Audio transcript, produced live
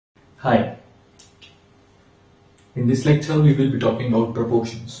Hi. In this lecture, we will be talking about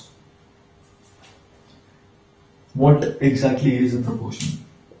proportions. What exactly is a proportion?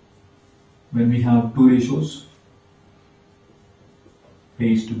 When we have two ratios, A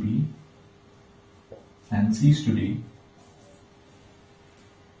is to B and C is to D,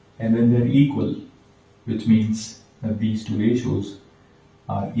 and when they are equal, which means that these two ratios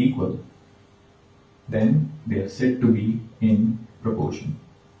are equal, then they are said to be in proportion.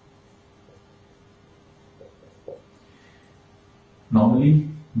 Normally,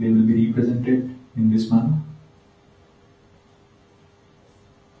 they will be represented in this manner.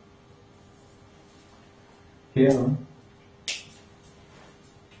 Here,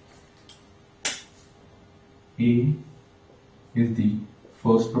 A is the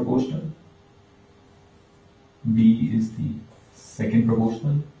first proportional, B is the second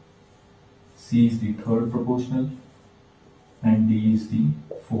proportional, C is the third proportional, and D is the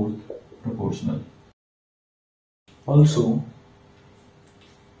fourth proportional. Also,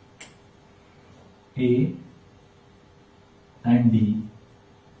 A and D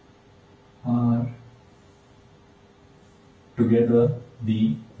are together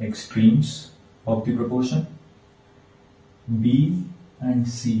the extremes of the proportion. B and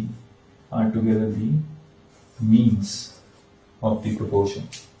C are together the means of the proportion.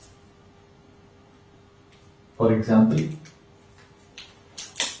 For example,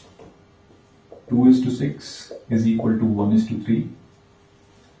 2:6 is equal to 1:3.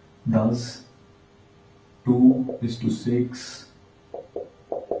 Thus, 2:6,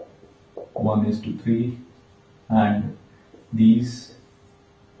 1:3, and these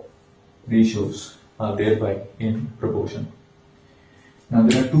ratios are thereby in proportion. Now,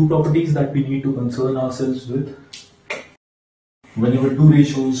 there are two properties that we need to concern ourselves with. Whenever two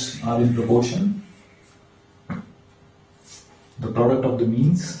ratios are in proportion, the product of the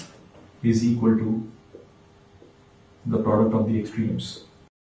means is equal to the product of the extremes.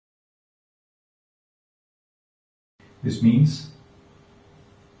 This means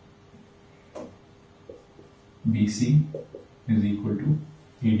BC is equal to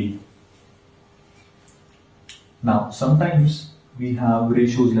AD. Now, sometimes we have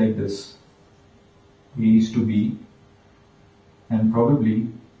ratios like this, A is to B, and probably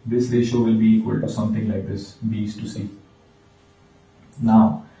this ratio will be equal to something like this, B is to C.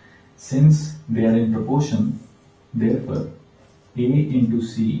 Now, since they are in proportion, therefore A into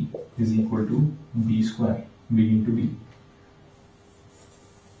C is equal to B square, B into B.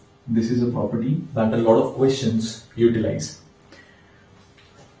 This is a property that a lot of questions utilize.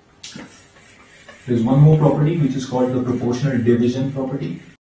 There is one more property which is called the proportional division property.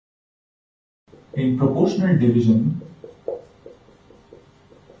 In proportional division,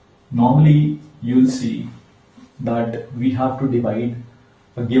 normally you will see that we have to divide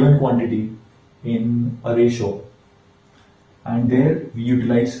a given quantity in a ratio, and there we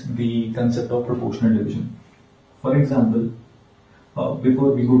utilize the concept of proportional division. For example,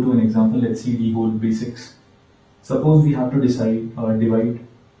 before we go to an example, let's see the whole basics. Suppose we have to divide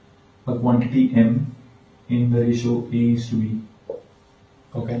a quantity M in the ratio A is to B.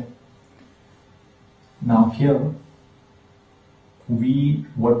 Okay. Now here,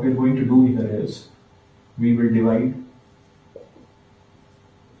 what we're going to do here is we will divide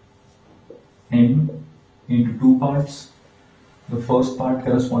M into two parts. The first part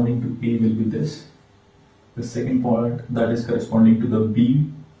corresponding to A will be this. The second part that is corresponding to the B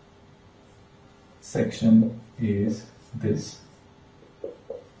section is this.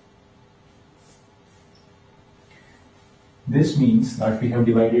 This means that we have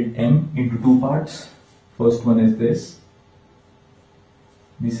divided M into two parts. First one is this.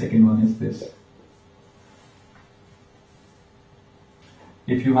 The second one is this.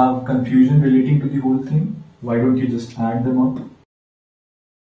 If you have confusion relating to the whole thing, why don't you just add them up?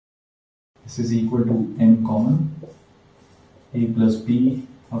 This is equal to M common, A plus B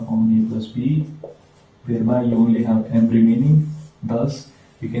upon A plus B. Thereby you only have M remaining. Thus,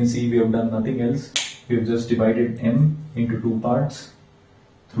 you can see we have done nothing else. We have just divided M into two parts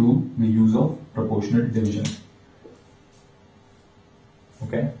through the use of proportional division.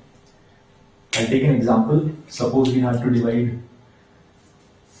 Okay. I'll take an example. Suppose we have to divide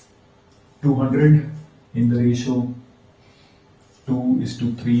 200 in the ratio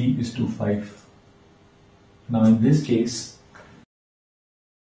 2:3:5. Now in this case,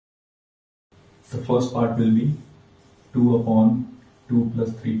 the first part will be 2 upon 2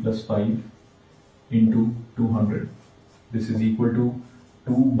 plus 3 plus 5 into 200. This is equal to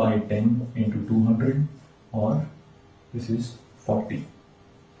 2 by 10 into 200, or this is 40.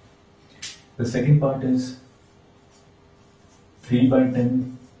 The second part is 3 by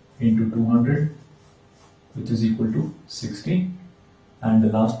 10 into 200, which is equal to 60. And the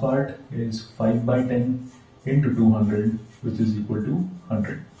last part is 5 by 10 into 200, which is equal to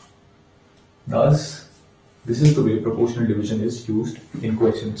 100. Thus, this is the way proportional division is used in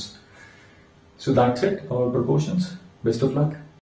questions. So that's it, our proportions. Best of luck.